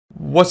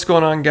What's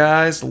going on,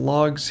 guys?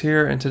 Logz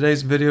here, and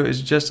today's video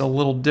is just a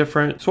little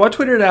different. So I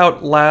tweeted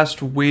out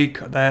last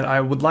week that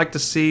I would like to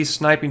see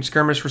sniping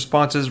skirmish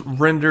responses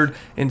rendered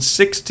in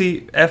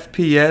 60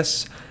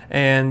 FPS,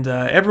 and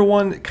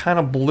everyone kind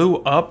of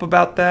blew up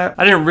about that.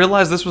 I didn't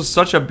realize this was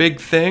such a big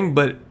thing,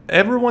 but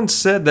everyone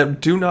said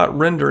that do not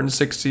render in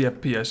 60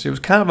 FPS. It was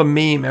kind of a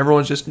meme.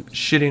 Everyone's just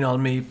shitting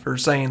on me for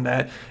saying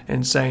that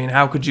and saying,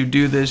 how could you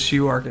do this?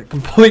 You are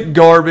complete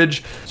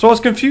garbage. So I was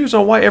confused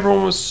on why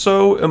everyone was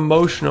so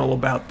emotional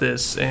about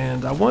this,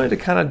 and I wanted to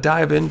kind of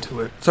dive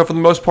into it. So for the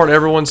most part,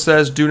 everyone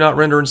says do not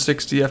render in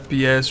 60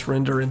 FPS,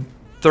 render in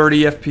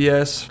 30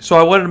 FPS. So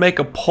I wanted to make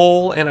a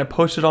poll and I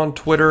posted on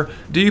Twitter,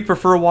 do you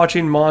prefer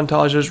watching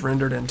montages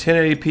rendered in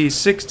 1080p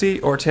 60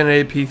 or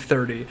 1080p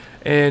 30?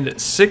 And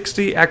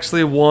 60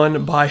 actually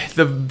won by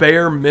the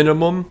bare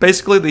minimum.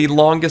 Basically the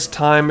longest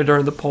time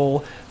during the poll,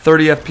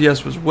 30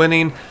 FPS was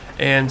winning,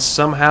 and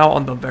somehow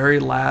on the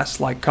very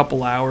last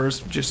couple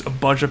hours, just a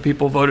bunch of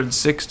people voted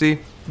 60.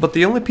 But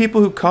the only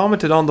people who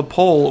commented on the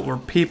poll were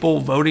people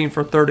voting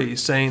for 30,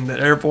 saying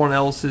that everyone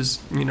else is,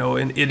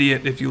 an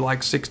idiot if you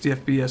like 60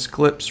 FPS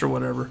clips or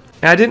whatever.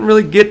 And I didn't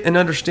really get an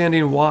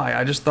understanding why.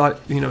 I just thought,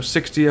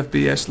 60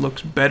 FPS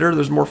looks better.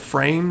 There's more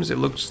frames. It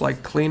looks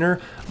like cleaner.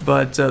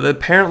 But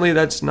apparently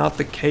that's not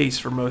the case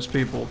for most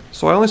people.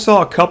 So I only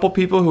saw a couple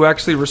people who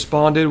actually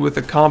responded with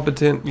a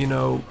competent,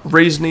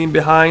 reasoning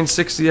behind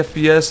 60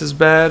 FPS is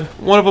bad.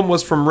 One of them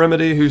was from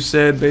Remedy, who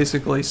said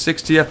basically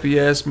 60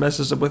 FPS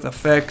messes up with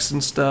effects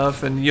and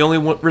stuff, and you only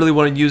really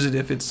want to use it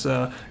if it's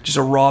just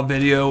a raw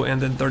video, and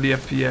then 30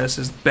 FPS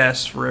is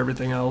best for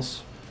everything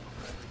else.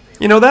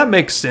 That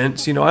makes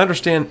sense. I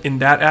understand in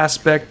that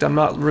aspect. I'm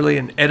not really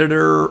an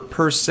editor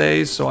per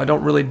se, so I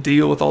don't really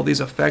deal with all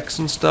these effects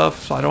and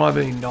stuff, so I don't have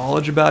any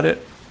knowledge about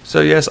it. So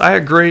yes, I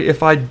agree,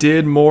 if I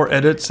did more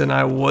edits and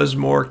I was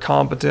more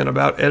competent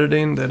about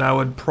editing, then I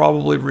would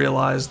probably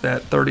realize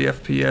that 30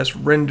 FPS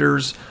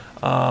renders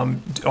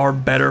are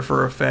better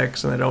for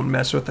effects and they don't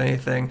mess with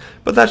anything.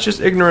 But that's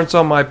just ignorance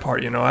on my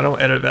part. I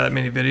don't edit that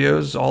many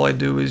videos. All I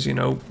do is,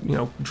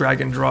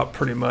 drag and drop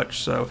pretty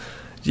much. So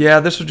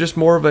yeah, this was just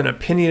more of an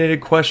opinionated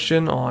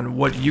question on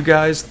what you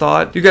guys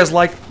thought. Do you guys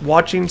like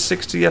watching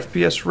 60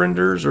 FPS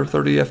renders or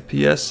 30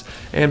 FPS?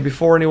 And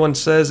before anyone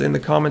says in the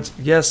comments,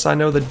 yes, I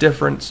know the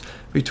difference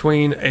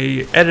between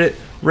a edit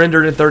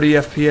rendered in 30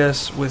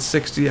 FPS with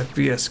 60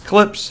 FPS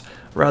clips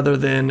rather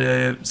than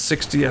a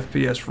 60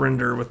 FPS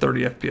render with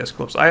 30 FPS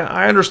clips.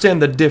 I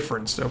understand the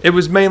difference, though. It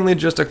was mainly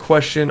just a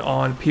question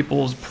on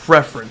people's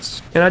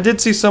preference. And I did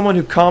see someone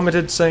who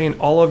commented saying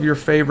all of your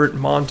favorite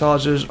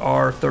montages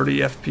are 30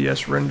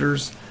 FPS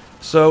renders.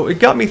 So it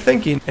got me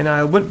thinking, and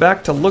I went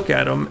back to look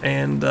at them,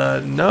 and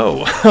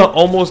no,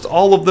 almost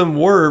all of them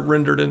were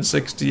rendered in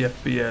 60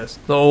 FPS.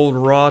 The old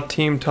Raw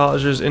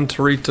Teamtages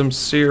Interitum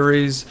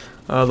series,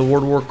 the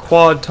World War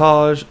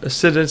Quadtage,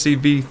 Ascendancy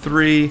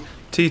V3,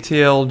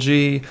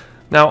 TTLG.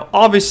 Now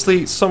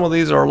obviously some of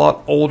these are a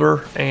lot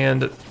older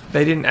and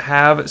they didn't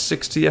have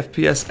 60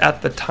 FPS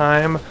at the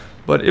time,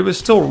 but it was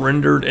still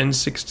rendered in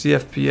 60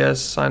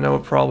 FPS. I know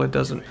it probably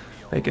doesn't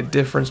make a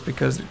difference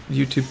because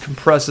YouTube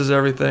compresses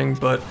everything,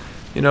 but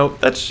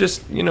that's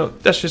just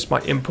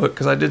my input,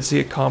 because I did see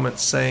a comment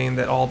saying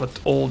that all the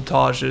old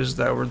Tages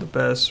that were the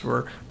best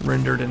were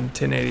rendered in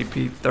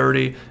 1080p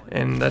 30,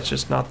 and that's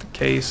just not the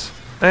case.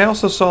 I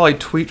also saw a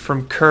tweet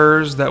from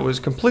Kurz that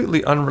was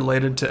completely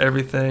unrelated to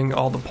everything,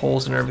 all the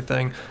polls and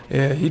everything.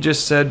 Yeah, he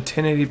just said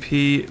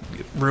 1080p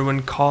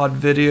Ruin CoD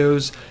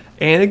videos,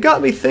 and it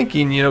got me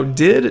thinking,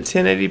 did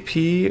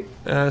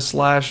 1080p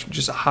slash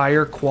just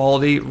higher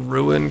quality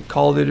Ruin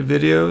Call of Duty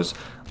videos,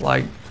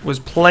 was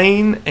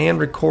playing and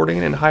recording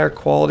in higher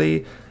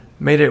quality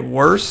made it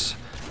worse?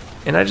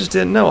 And I just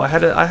didn't know. I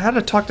had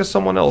to talk to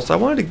someone else. I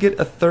wanted to get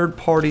a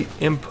third-party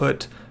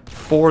input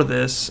for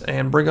this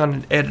and bring on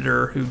an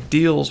editor who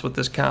deals with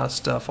this kind of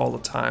stuff all the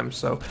time.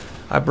 So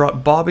I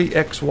brought Bobby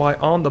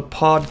XY on the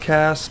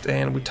podcast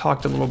and we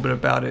talked a little bit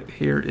about it.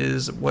 Here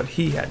is what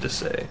he had to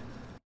say.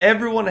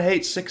 Everyone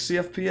hates 60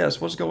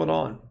 FPS. What's going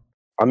on?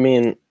 I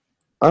mean,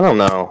 I don't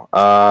know.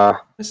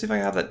 Let's see if I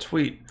have that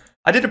tweet.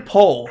 I did a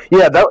poll.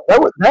 Yeah,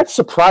 that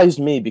surprised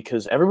me,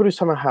 because everybody's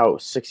talking about how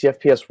 60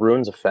 FPS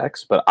ruins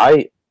effects, but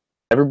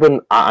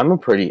I'm a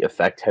pretty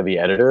effect-heavy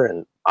editor,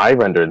 and I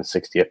render in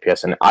 60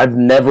 FPS, and I've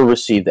never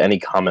received any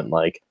comment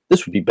like,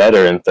 this would be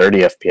better in 30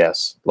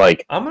 FPS.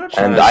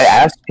 I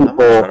asked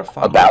people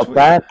about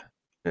that,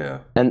 yeah,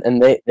 and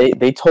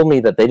they told me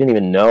that they didn't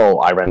even know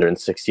I render in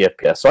 60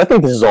 FPS. So I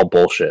think this is all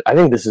bullshit. I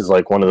think this is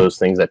like one of those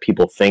things that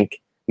people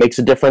think makes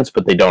a difference,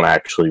 but they don't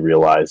actually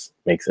realize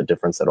makes a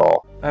difference at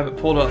all. I have it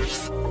pulled up.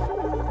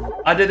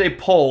 I did a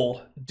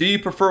poll. Do you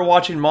prefer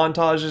watching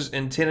montages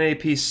in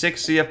 1080p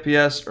 60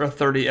 FPS or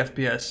 30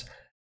 FPS?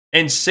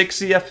 And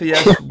 60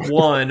 FPS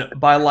won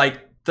by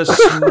the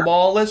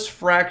smallest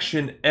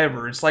fraction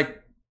ever. It's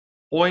like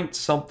point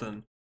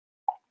something.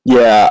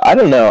 Yeah, I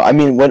don't know. I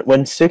mean,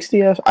 when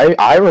 60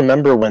 I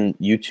remember when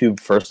YouTube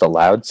first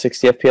allowed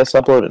 60 FPS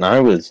upload, and I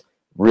was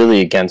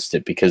really against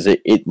it because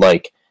it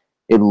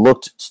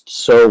looked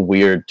so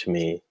weird to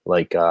me.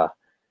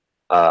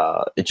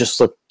 it just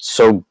looked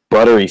so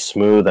buttery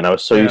smooth, and I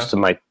was so used to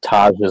my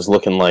Tages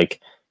looking like,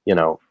 you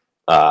know,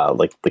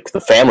 like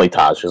the family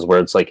Tages, where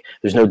it's like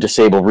there's no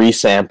disable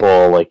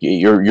resample. Like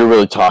you're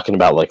really talking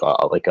about like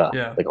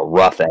a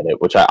rough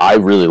edit, which I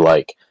really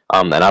like.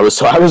 And I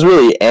was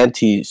really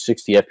anti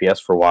 60 FPS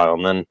for a while,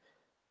 and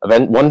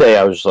then one day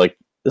I was just like,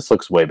 this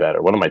looks way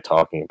better. What am I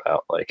talking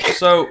about? Like,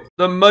 so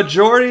the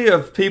majority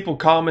of people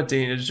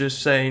commenting is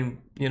just saying,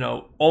 you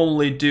know,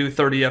 only do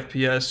 30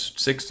 FPS,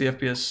 60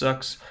 FPS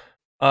sucks.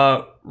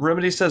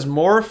 Remedy says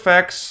more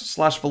effects /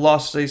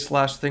 velocity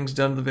 / things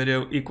done in the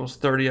video equals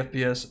 30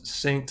 FPS,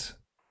 synced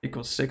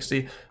equals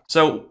 60.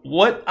 So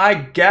what I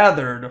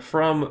gathered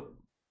from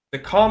the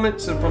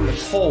comments and from the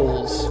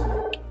polls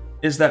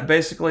is that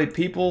basically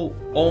people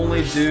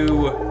only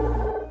do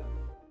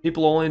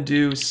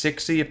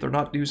 60 if they're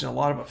not using a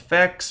lot of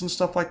effects and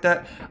stuff like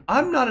that.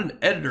 I'm not an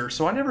editor,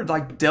 so I never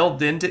like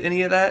delved into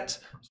any of that.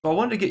 So I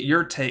wanted to get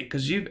your take,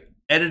 because you've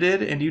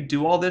edited and you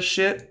do all this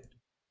shit.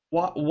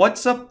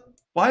 What's up?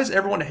 Why is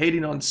everyone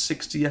hating on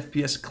 60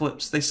 FPS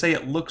clips? They say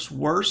it looks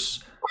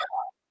worse,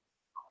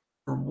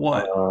 or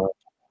what?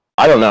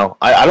 I don't know.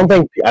 I don't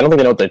think they know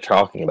what they're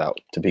talking about,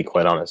 to be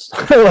quite honest.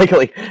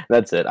 like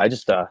that's it. I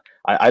just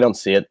I don't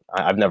see it.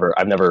 I've never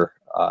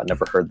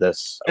heard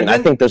this. I mean, I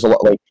think there's a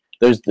lot, like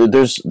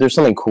there's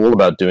something cool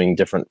about doing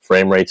different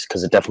frame rates,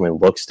 because it definitely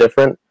looks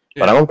different.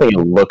 But I don't think it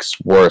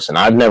looks worse. And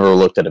I've never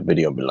looked at a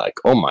video and been like,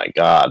 oh my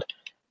god,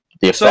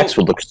 the effects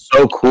would look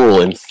so cool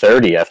in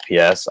 30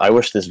 FPS. I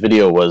wish this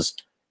video was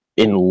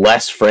in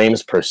less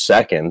frames per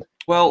second.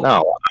 Well,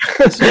 no,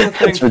 this is the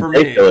thing for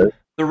me.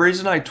 The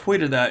reason I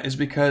tweeted that is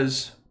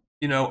because,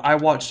 you know, I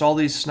watched all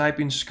these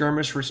sniping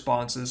skirmish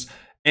responses,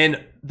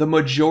 and the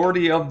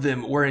majority of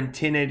them were in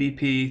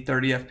 1080p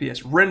 30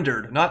 FPS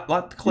rendered, not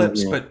the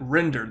clips, but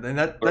rendered. And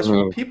that's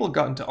when people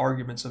got into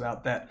arguments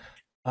about that.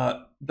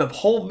 The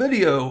whole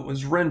video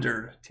was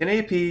rendered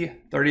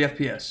 1080p 30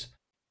 FPS,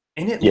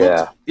 and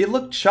it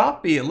looked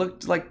choppy. It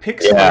looked like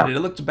pixelated. It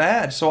looked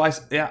bad. So I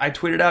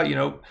tweeted out, you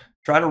know,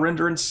 try to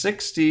render in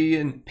 60,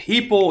 and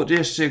people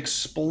just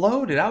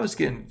exploded. I was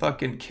getting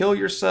fucking kill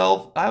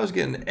yourself. I was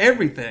getting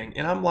everything,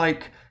 and I'm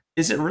like,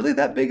 is it really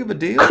that big of a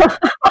deal?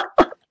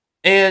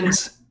 And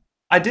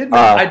I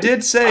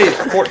did say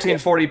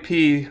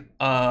 1440p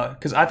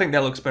because I think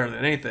that looks better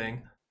than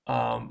anything.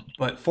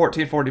 But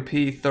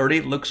 1440p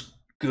 30 looks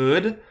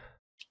good,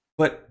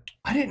 but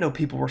I didn't know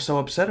people were so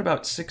upset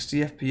about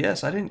 60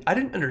 FPS. I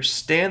didn't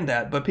understand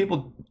that, but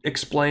people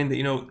explained that,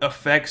 you know,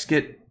 effects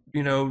get,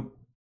 you know,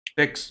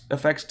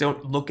 effects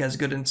don't look as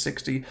good in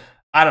 60.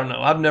 I don't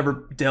know. I've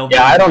never delved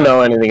into I don't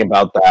know anything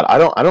about that. I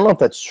don't know if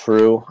that's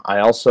true.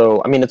 I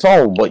mean, it's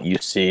all what you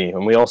see,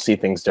 and we all see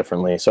things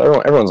differently.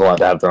 So everyone's allowed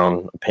to have their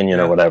own opinion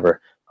or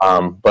whatever.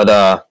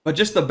 But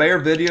just the bare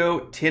video,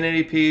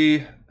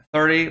 1080p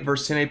 30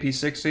 versus 1080p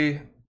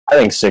 60. I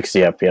think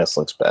 60 FPS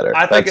looks better.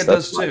 I think it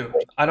does too.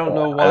 I don't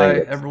know why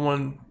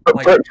everyone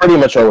like, pretty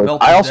much always.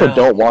 I also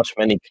don't watch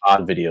many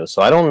COD videos,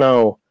 so I don't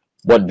know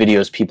what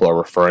videos people are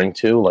referring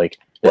to. Like,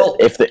 well,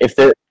 if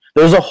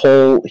there's a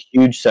whole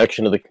huge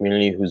section of the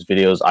community whose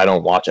videos I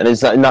don't watch, and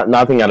it's not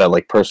nothing out of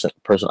like person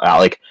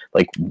like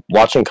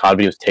watching COD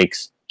videos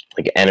takes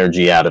like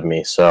energy out of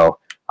me. So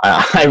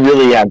I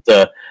really have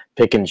to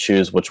pick and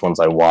choose which ones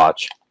I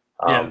watch.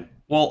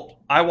 Well,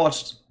 I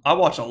watch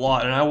a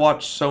lot, and I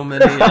watch so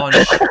many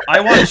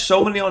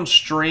on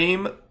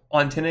stream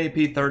on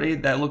 1080p 30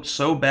 that looked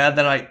so bad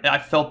that I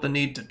felt the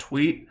need to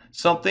tweet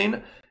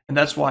something, and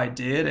that's why I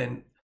did.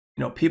 And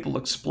you know, people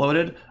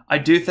exploded. I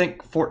do think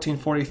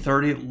 1440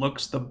 30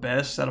 looks the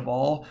best out of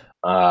all.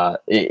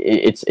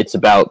 It's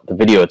about the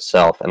video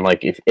itself, and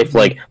like if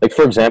like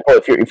for example,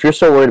 if you're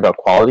so worried about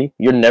quality,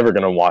 you're never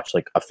gonna watch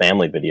like a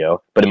family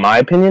video. But in my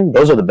opinion,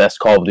 those are the best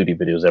Call of Duty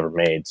videos ever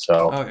made.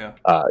 So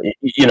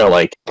you know,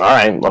 like, all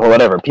right, well,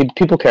 whatever.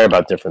 People care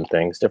about different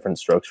things, different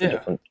strokes for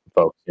different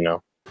folks. You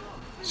know.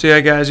 So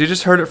yeah, guys, you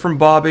just heard it from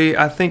Bobby.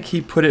 I think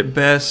he put it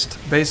best.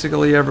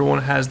 Basically,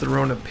 everyone has their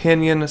own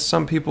opinion.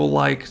 Some people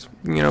like,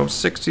 you know,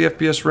 60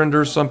 FPS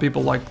renders. Some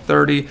people like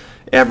 30.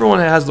 Everyone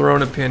has their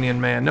own opinion,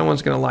 man. No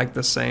one's going to like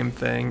the same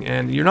thing.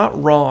 And you're not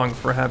wrong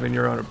for having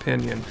your own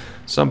opinion.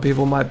 Some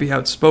people might be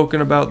outspoken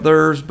about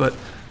theirs, but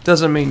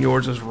doesn't mean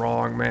yours is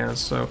wrong, man.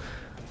 So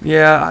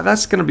yeah,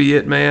 that's going to be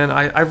it, man.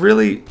 I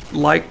really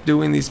like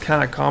doing these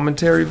kind of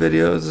commentary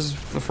videos. This is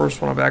the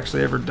first one I've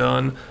actually ever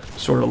done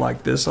sort of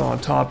like this on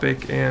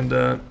topic, and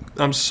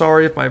I'm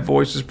sorry if my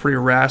voice is pretty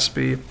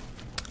raspy.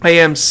 I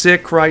am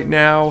sick right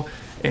now,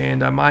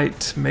 and I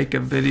might make a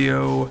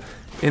video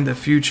in the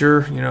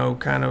future, you know,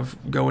 kind of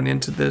going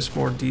into this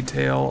more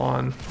detail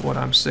on what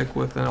I'm sick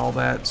with and all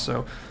that.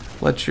 So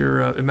let your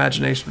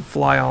imagination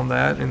fly on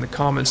that in the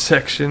comment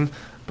section.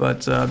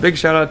 But big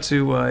shout out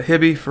to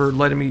Hibby for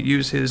letting me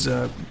use his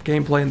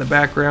gameplay in the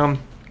background.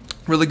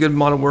 Really good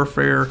Modern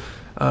Warfare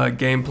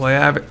gameplay. I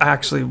haven't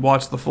actually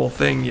watched the full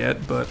thing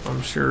yet, but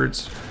I'm sure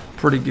it's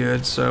pretty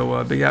good.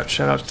 So big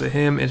shout outs to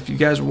him. And if you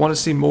guys want to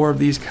see more of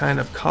these kind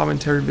of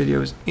commentary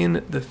videos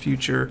in the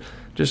future,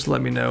 just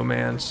let me know,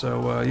 man.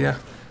 So yeah,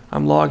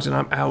 I'm Logz and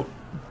I'm out.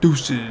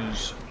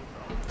 Deuces.